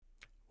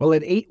Well,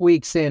 at 8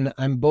 weeks in,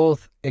 I'm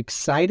both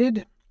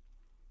excited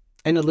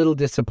and a little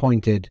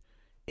disappointed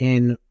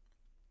in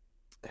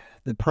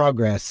the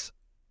progress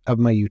of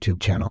my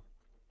YouTube channel.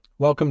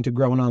 Welcome to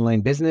Grow an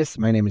Online Business.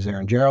 My name is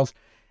Aaron Gerald,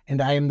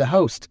 and I am the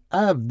host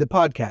of the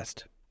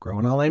podcast, Grow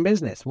an Online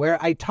Business, where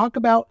I talk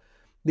about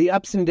the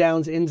ups and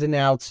downs, ins and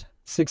outs,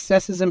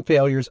 successes and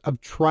failures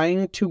of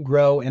trying to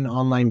grow an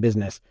online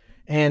business.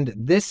 And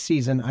this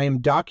season, I am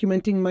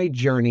documenting my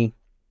journey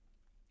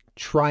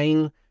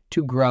trying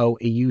to grow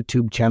a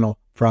YouTube channel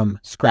from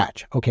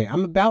scratch. Okay,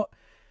 I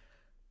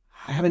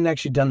haven't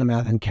actually done the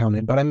math and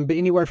counted, but I'm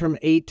anywhere from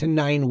 8 to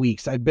 9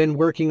 weeks. I've been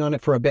working on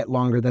it for a bit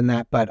longer than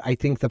that, but I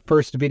think the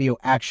first video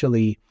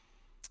actually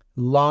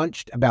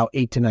launched about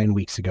 8 to 9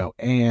 weeks ago.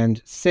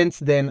 And since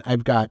then,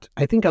 I've got,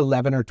 I think,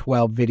 11 or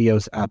 12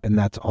 videos up, and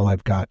that's all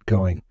I've got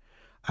going.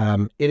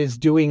 It is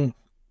doing,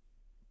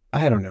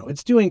 I don't know,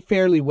 it's doing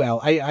fairly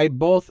well.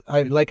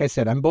 Like I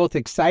said, I'm both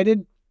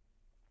excited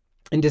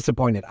and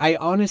disappointed. I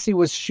honestly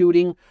was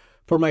shooting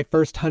for my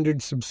first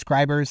 100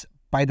 subscribers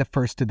by the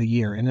first of the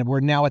year, and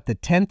we're now at the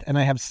 10th, and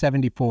I have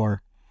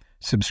 74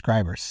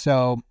 subscribers.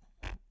 So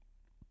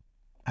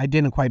I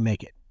didn't quite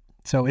make it.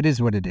 So it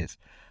is what it is.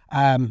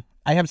 I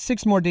have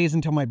 6 more days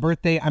until my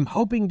birthday. I'm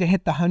hoping to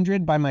hit the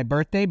 100 by my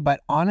birthday,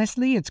 but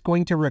honestly, it's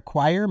going to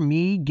require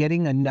me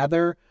getting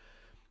another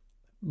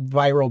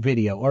viral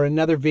video or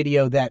another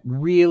video that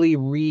really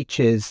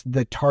reaches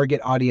the target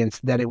audience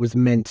that it was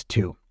meant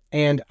to.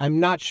 And I'm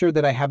not sure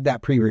that I have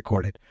that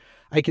pre-recorded.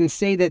 I can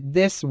say that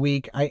this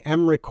week I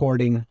am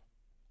recording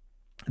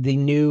the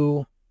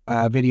new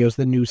videos,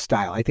 the new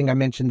style. I think I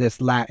mentioned this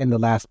in the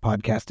last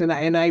podcast,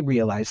 and I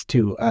realized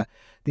too,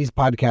 these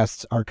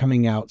podcasts are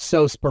coming out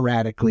so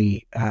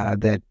sporadically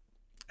that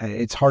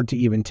it's hard to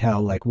even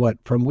tell, like, what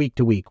from week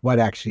to week, what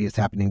actually is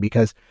happening,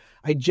 because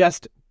I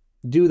just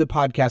do the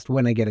podcast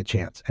when I get a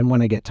chance and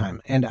when I get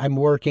time, and I'm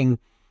working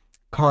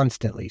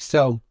constantly.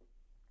 So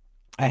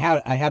I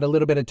had a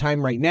little bit of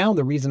time right now.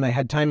 The reason I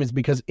had time is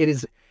because it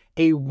is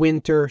a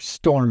winter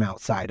storm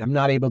outside. I'm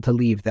not able to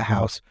leave the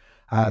house.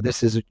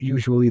 This is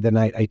usually the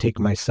night I take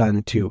my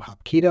son to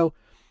Hapkido.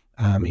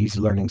 He's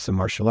learning some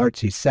martial arts.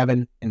 He's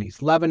 7 and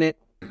he's loving it.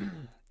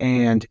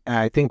 And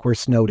I think we're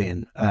snowed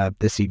in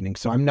this evening.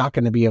 So I'm not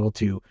going to be able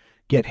to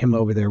get him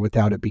over there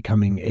without it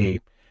becoming a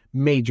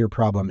major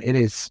problem. It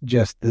is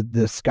just,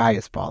 the sky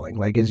is falling.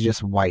 Like, it's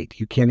just white.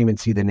 You can't even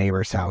see the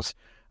neighbor's house.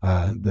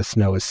 The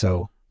snow is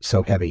so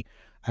heavy.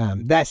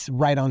 That's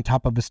right on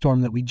top of a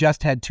storm that we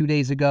just had 2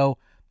 days ago,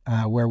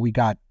 where we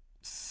got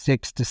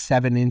 6 to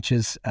 7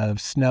 inches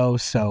of snow.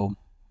 So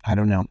I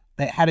don't know.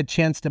 It had a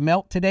chance to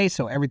melt today,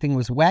 so everything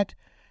was wet.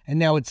 And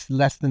now it's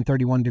less than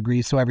 31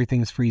 degrees, so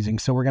everything's freezing.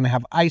 So we're going to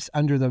have ice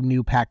under the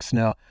new packed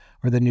snow,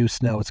 or the new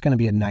snow. It's going to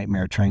be a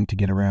nightmare trying to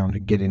get around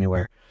and get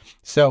anywhere.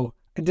 So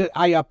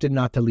I opted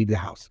not to leave the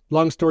house.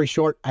 Long story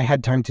short, I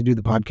had time to do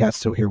the podcast,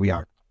 so here we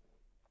are.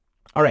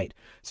 All right.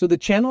 So the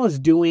channel is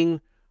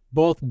doing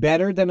both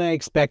better than I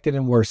expected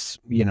and worse,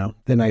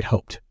 than I'd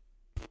hoped.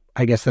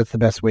 I guess that's the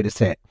best way to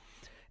say it.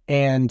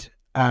 And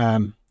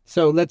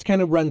so let's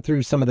kind of run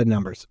through some of the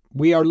numbers.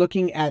 We are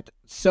looking at,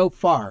 so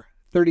far,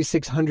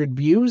 3,600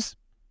 views.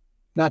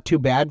 Not too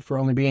bad for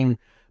only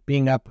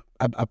being up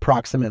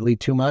approximately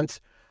 2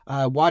 months.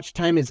 Watch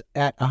time is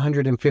at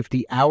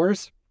 150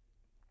 hours.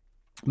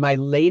 My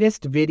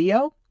latest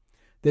video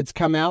that's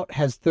come out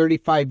has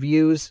 35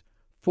 views,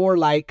 4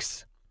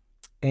 likes,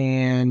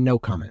 and no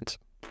comments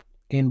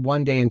in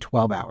 1 day and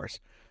 12 hours.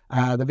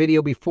 The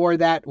video before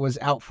that was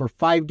out for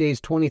 5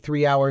 days,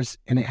 23 hours,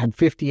 and it had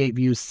 58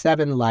 views,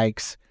 7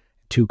 likes,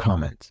 2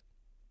 comments.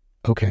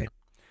 Okay.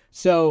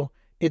 So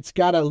it's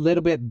got a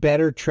little bit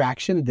better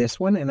traction, this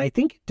one, and I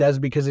think it does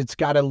because it's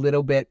got a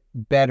little bit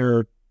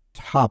better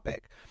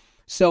topic.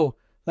 So,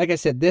 like I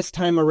said, this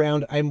time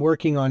around, I'm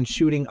working on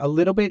shooting a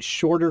little bit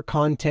shorter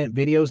content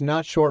videos,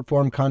 not short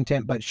form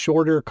content, but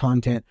shorter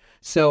content.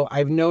 So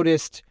I've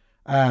noticed,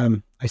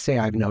 I'd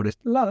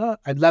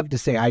love to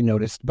say I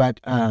noticed, but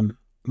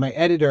my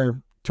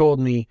editor told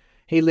me,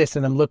 hey,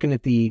 listen, I'm looking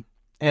at the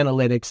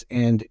analytics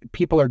and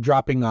people are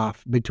dropping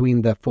off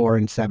between the 4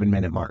 and 7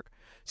 minute mark.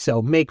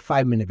 So make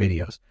 5-minute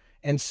videos.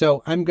 And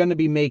so I'm going to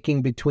be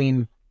making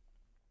between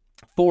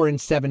 4 and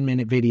 7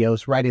 minute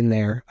videos right in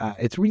there.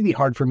 It's really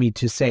hard for me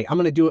to say,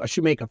 I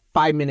should make a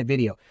 5-minute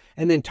video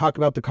and then talk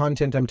about the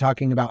content I'm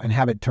talking about and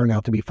have it turn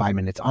out to be 5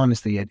 minutes.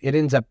 Honestly, it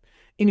ends up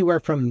anywhere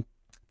from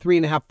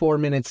 3.5, 4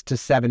 minutes to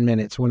 7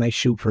 minutes when I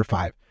shoot for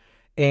 5.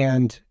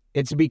 And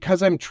it's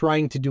because I'm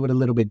trying to do it a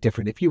little bit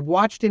different. If you've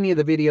watched any of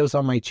the videos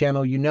on my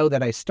channel, you know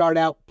that I start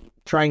out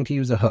trying to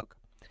use a hook.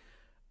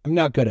 I'm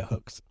not good at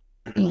hooks.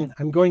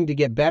 I'm going to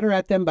get better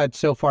at them, but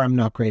so far I'm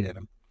not great at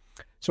them.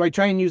 So I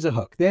try and use a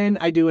hook. Then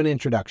I do an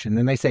introduction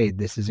and I say,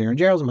 this is Aaron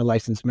Gerald. I'm a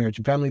licensed marriage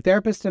and family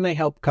therapist, and I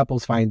help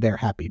couples find their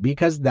happy,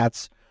 because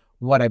that's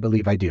what I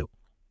believe I do.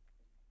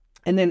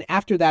 And then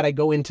after that, I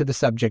go into the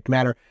subject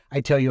matter.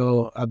 I tell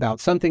you about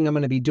something I'm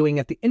going to be doing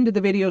at the end of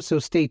the video, so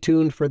stay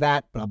tuned for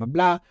that, blah, blah,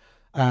 blah.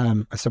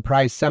 A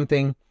surprise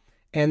something.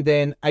 And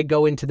then I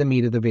go into the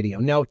meat of the video.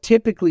 Now,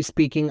 typically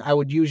speaking, I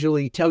would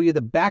usually tell you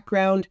the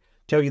background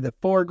tell you the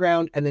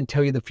foreground, and then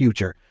tell you the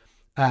future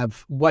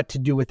of what to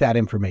do with that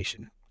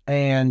information.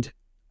 And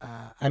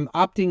I'm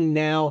opting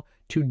now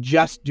to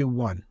just do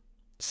one.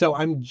 So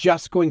I'm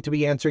just going to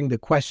be answering the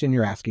question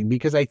you're asking,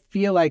 because I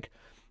feel like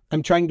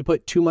I'm trying to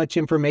put too much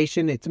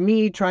information. It's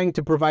me trying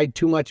to provide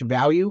too much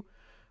value.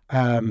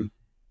 I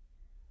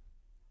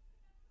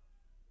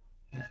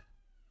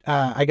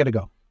got to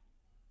go.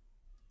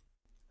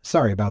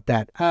 Sorry about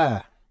that.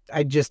 I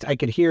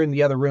could hear in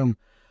the other room,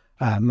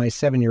 my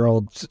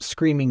 7-year-old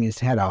screaming his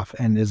head off.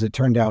 And as it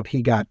turned out,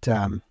 he got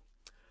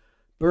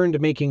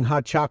burned making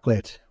hot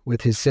chocolate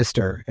with his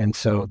sister. And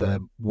so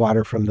the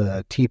water from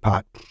the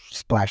teapot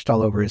splashed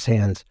all over his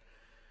hands.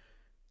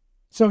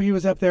 So he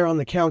was up there on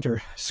the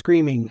counter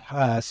screaming.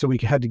 So we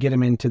had to get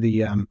him into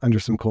the, under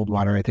some cold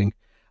water, I think.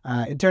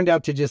 It turned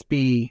out to just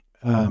be,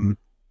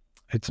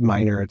 it's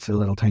minor. It's a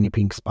little tiny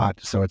pink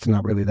spot. So it's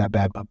not really that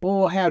bad, but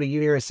boy, howdy,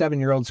 you hear a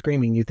 7-year-old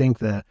screaming. You think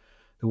the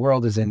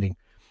world is ending.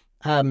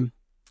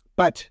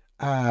 But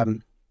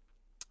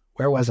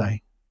where was I?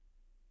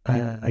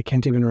 I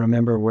can't even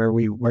remember where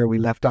we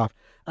left off,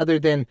 other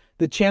than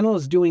the channel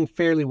is doing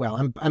fairly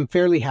well. I'm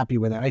fairly happy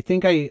with it. I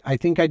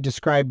think I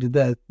described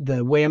the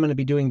way I'm going to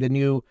be doing the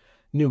new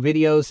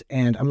videos,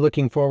 and I'm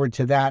looking forward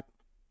to that.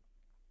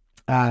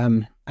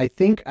 I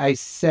think I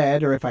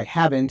said, or if I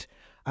haven't,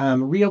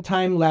 real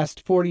time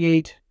last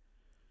 48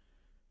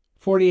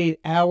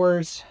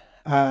 hours.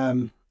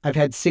 I've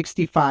had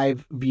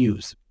 65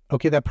 views.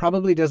 Okay, that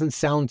probably doesn't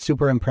sound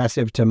super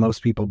impressive to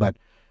most people, but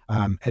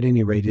at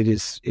any rate, it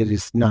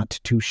is not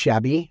too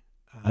shabby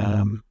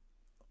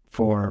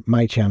for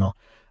my channel,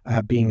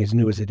 being as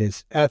new as it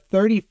is.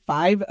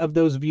 35 of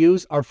those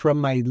views are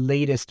from my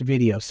latest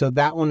video, so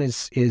that one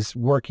is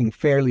working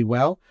fairly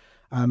well.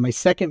 My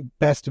second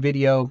best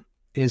video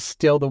is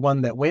still the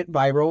one that went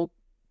viral.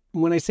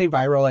 When I say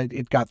viral,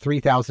 it got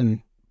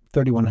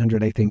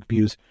 3,100, I think,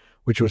 views,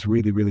 which was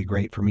really, really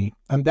great for me.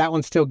 That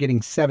one's still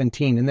getting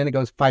 17, and then it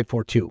goes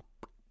 542.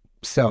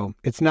 So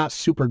it's not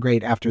super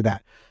great after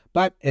that,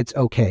 but it's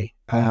okay.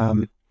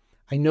 I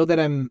know that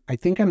I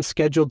think I'm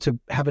scheduled to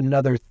have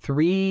another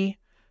 3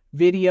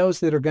 videos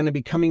that are going to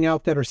be coming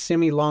out that are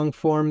semi-long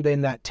form,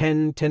 in that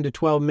 10 to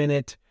 12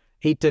 minute,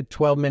 8 to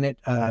 12 minute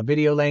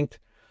video length.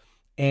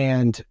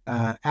 And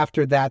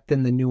after that,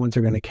 then the new ones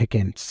are going to kick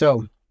in.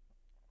 So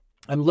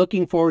I'm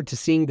looking forward to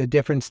seeing the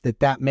difference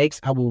that makes.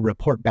 I will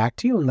report back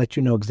to you and let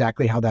you know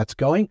exactly how that's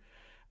going.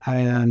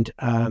 And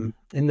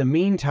in the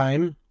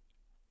meantime,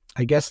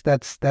 I guess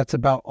that's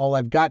about all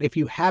I've got. If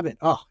you haven't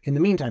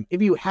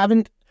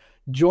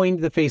joined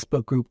the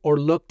Facebook group or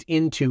looked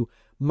into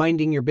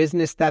Minding Your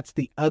Business, that's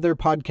the other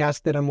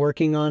podcast that I'm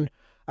working on.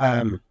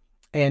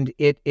 And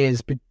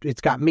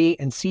it's got me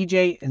and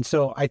CJ. And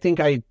so I think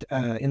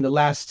in the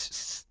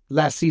last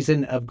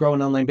season of Grow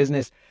an Online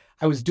Business,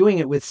 I was doing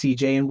it with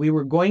CJ, and we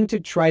were going to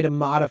try to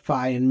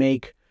modify and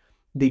make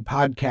the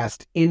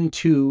podcast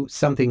into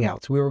something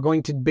else. We were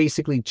going to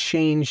basically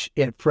change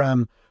it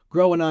from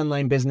Grow an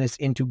Online Business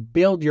into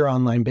Build Your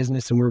Online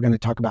Business. And we were going to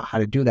talk about how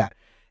to do that.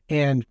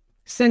 And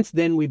since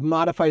then, we've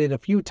modified it a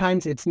few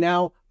times. It's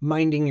now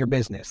Minding Your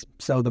Business.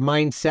 So the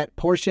mindset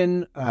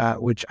portion,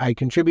 which I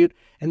contribute,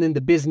 and then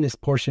the business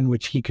portion,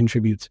 which he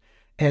contributes.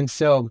 And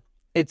so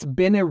it's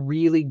been a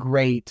really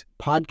great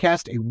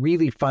podcast, a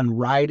really fun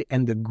ride.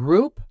 And the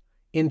group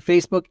in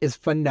Facebook is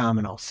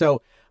phenomenal.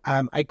 So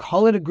I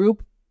call it a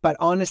group, but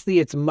honestly,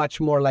 it's much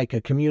more like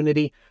a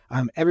community.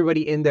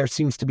 Everybody in there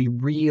seems to be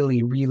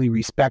really, really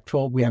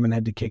respectful. We haven't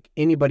had to kick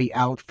anybody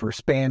out for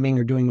spamming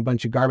or doing a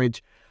bunch of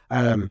garbage.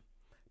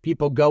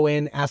 People go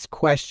in, ask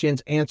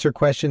questions, answer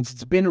questions.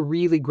 It's been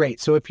really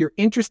great. So if you're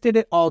interested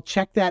at all,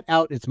 check that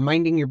out. It's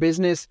Minding Your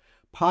Business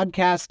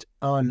podcast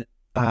on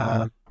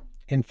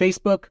in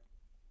Facebook.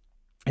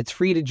 It's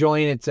free to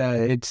join.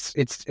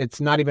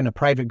 It's not even a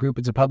private group.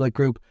 It's a public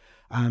group.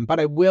 But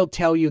I will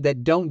tell you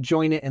that don't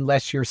join it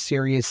unless you're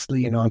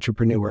seriously an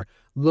entrepreneur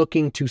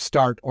looking to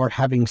start or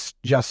having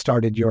just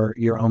started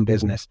your own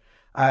business.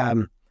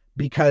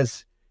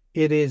 Because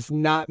it is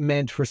not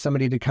meant for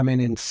somebody to come in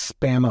and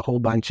spam a whole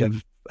bunch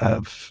of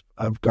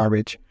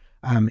garbage.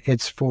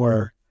 It's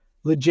for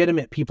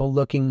legitimate people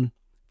looking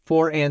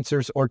for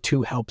answers or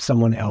to help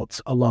someone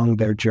else along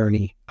their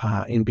journey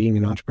in being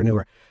an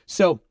entrepreneur.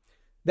 So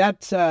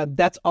that's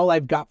all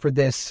I've got for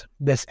this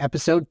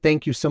episode.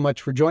 Thank you so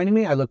much for joining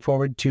me. I look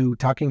forward to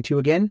talking to you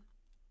again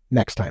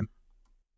next time.